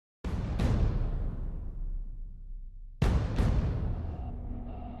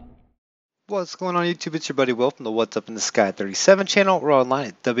What's going on YouTube? It's your buddy Will from the What's Up in the Sky 37 channel. We're online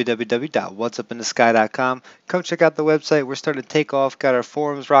at www.whatsupinthesky.com. Come check out the website. We're starting to take off. Got our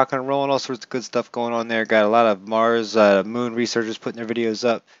forums rocking and rolling. All sorts of good stuff going on there. Got a lot of Mars, moon researchers putting their videos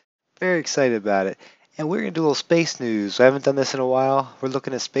up. Very excited about it. And we're going to do a little space news. I haven't done this in a while. We're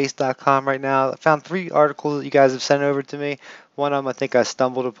looking at space.com right now. I found 3 articles that you guys have sent over to me. One of them I think I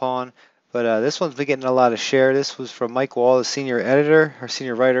stumbled upon. But this one's been getting a lot of share. This was from Mike Wall, the senior editor or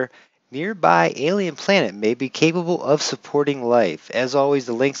senior writer. Nearby alien planet may be capable of supporting life. As always,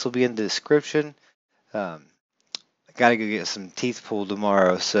 the links will be in the description. I gotta go get some teeth pulled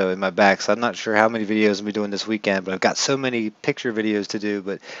tomorrow, so in my back. So I'm not sure how many videos I'll be doing this weekend, but I've got so many picture videos to do.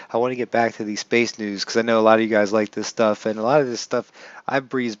 But I want to get back to these space news because I know a lot of you guys like this stuff, and a lot of this stuff I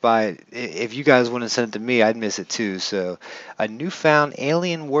breeze by it. If you guys wouldn't send it to me, I'd miss it too. So a newfound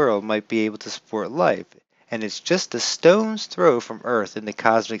alien world might be able to support life, and it's just a stone's throw from Earth in the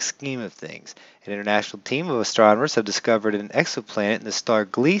cosmic scheme of things. An international team of astronomers have discovered an exoplanet in the star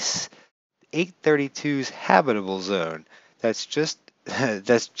Gliese 832's habitable zone. That's just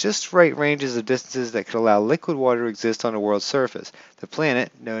that's just right ranges of distances that could allow liquid water to exist on the world's surface. The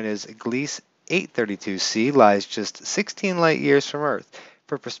planet, known as Gliese 832c, lies just 16 light years from Earth.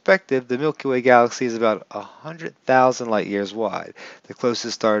 For perspective, the Milky Way galaxy is about 100,000 light years wide. The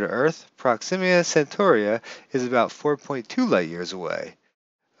closest star to Earth, Proxima Centauri, is about 4.2 light years away.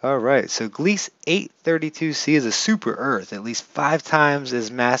 All right, so Gliese 832c is a super Earth, at least 5 times as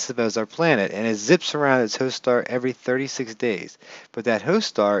massive as our planet, and it zips around its host star every 36 days. But that host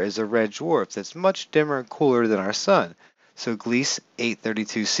star is a red dwarf that's much dimmer and cooler than our Sun. So Gliese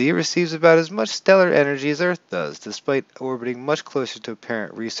 832c receives about as much stellar energy as Earth does, despite orbiting much closer to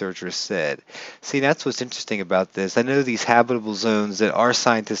apparent, researchers said. See, that's what's interesting about this. I know these habitable zones that our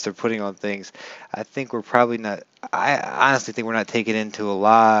scientists are putting on things, I think we're probably not, I honestly think we're not taking into a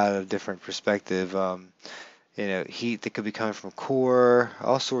lot of different perspective. Heat that could be coming from core,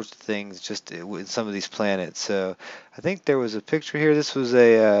 all sorts of things just in some of these planets. So I think there was a picture here. This was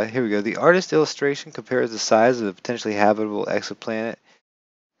here we go. The artist illustration compares the size of a potentially habitable exoplanet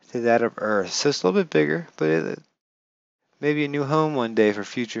to that of Earth. So it's a little bit bigger, but maybe a new home one day for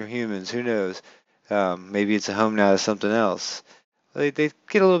future humans. Who knows? Maybe it's a home now to something else. They get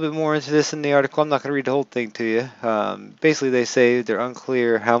a little bit more into this in the article. I'm not going to read the whole thing to you. Basically, they say they're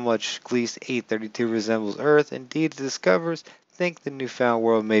unclear how much Gliese 832 resembles Earth. Indeed, the discoverers think the newfound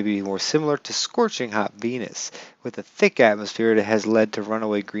world may be more similar to scorching hot Venus, with a thick atmosphere that has led to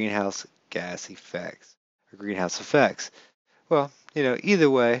runaway greenhouse gas effects, or greenhouse effects. Well, either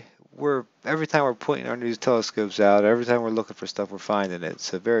way, every time we're pointing our news telescopes out, every time we're looking for stuff, we're finding it.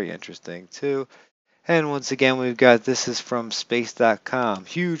 So very interesting too. And once again, we've got this is from space.com.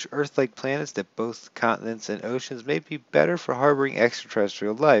 Huge Earth-like planets that both continents and oceans may be better for harboring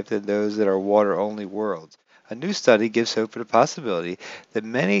extraterrestrial life than those that are water-only worlds. A new study gives hope for the possibility that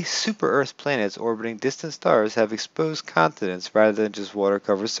many super-Earth planets orbiting distant stars have exposed continents rather than just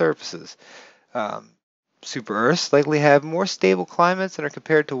water-covered surfaces. Super-Earths likely have more stable climates and are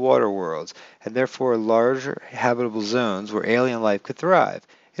compared to water worlds, and therefore larger habitable zones where alien life could thrive.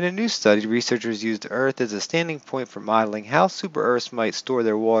 In a new study, researchers used Earth as a standing point for modeling how super-Earths might store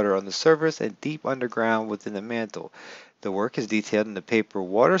their water on the surface and deep underground within the mantle. The work is detailed in the paper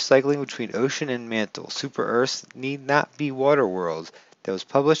Water Cycling Between Ocean and Mantle. Super-Earths Need Not Be Water Worlds that was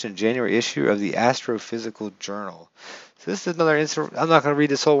published in January issue of the Astrophysical Journal. So this is another, I'm not going to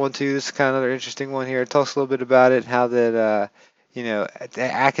read this whole one to you. This is kind of another interesting one here. It talks a little bit about it, how that the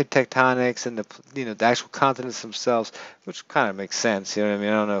active tectonics and the actual continents themselves, which kind of makes sense. You know what I mean?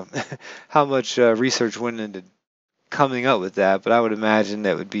 I don't know how much research went into coming up with that, but I would imagine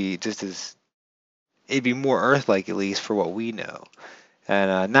that would be it'd be more Earth-like at least for what we know.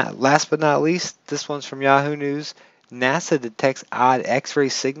 And not last but not least, this one's from Yahoo News. NASA detects odd X-ray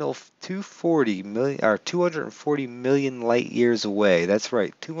signal 240 million light years away. That's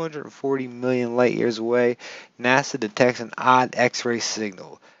right, 240 million light years away. NASA detects an odd X-ray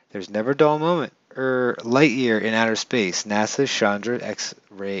signal. There's never a dull moment or light year in outer space. NASA's Chandra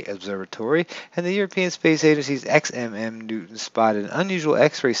X-ray Observatory and the European Space Agency's XMM Newton spotted an unusual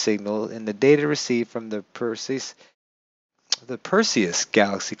X-ray signal in the data received from the Perseus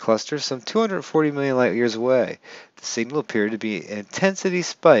galaxy cluster some 240 million light years away. The signal appeared to be an intensity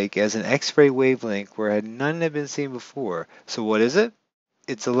spike as an X-ray wavelength where none had been seen before. So what is it?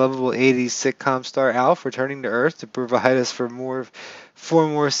 It's a lovable 80s sitcom star Alf returning to Earth to provide us for four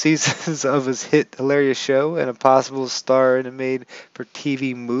more seasons of his hit hilarious show and a possible star in a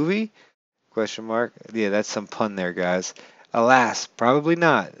made-for-TV movie? Question mark. Yeah, that's some pun there, guys. Alas, probably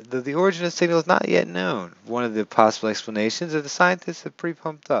not. The origin of the signal is not yet known. One of the possible explanations that the scientists have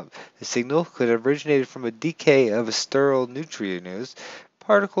pre-pumped up. The signal could have originated from a decay of asteroidal neutrinos,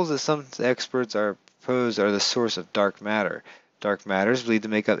 particles that some experts are propose are the source of dark matter. Dark matter is believed to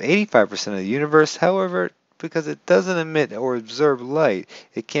make up 85% of the universe. However, because it doesn't emit or absorb light,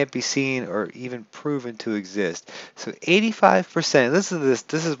 it can't be seen or even proven to exist. So 85%, listen to this,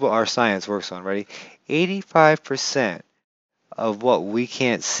 this is what our science works on, ready? 85% of what we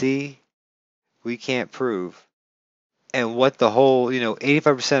can't see, we can't prove. And what the whole,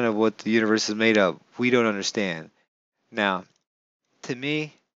 85% of what the universe is made of, we don't understand. Now, to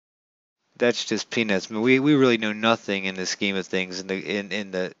me, that's just peanuts. I mean, we really know nothing in the scheme of things in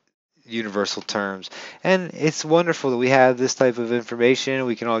the universal terms. And it's wonderful that we have this type of information.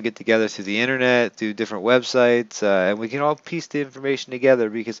 We can all get together through the internet, through different websites, and we can all piece the information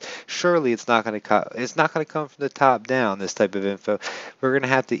together because surely it's not going to come from the top down. This type of info, we're going to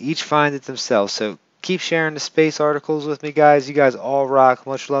have to each find it themselves. So keep sharing the space articles with me, guys. You guys all rock.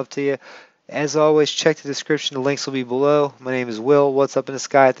 Much love to you. As always, check the description. The links will be below. My name is Will, What's Up in the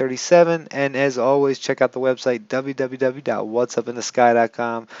Sky 37. And as always, check out the website,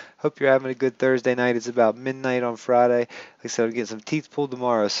 www.whatsupinthesky.com. Hope you're having a good Thursday night. It's about midnight on Friday. Like I said, I'll get some teeth pulled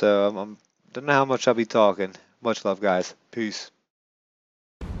tomorrow, so don't know how much I'll be talking. Much love, guys. Peace.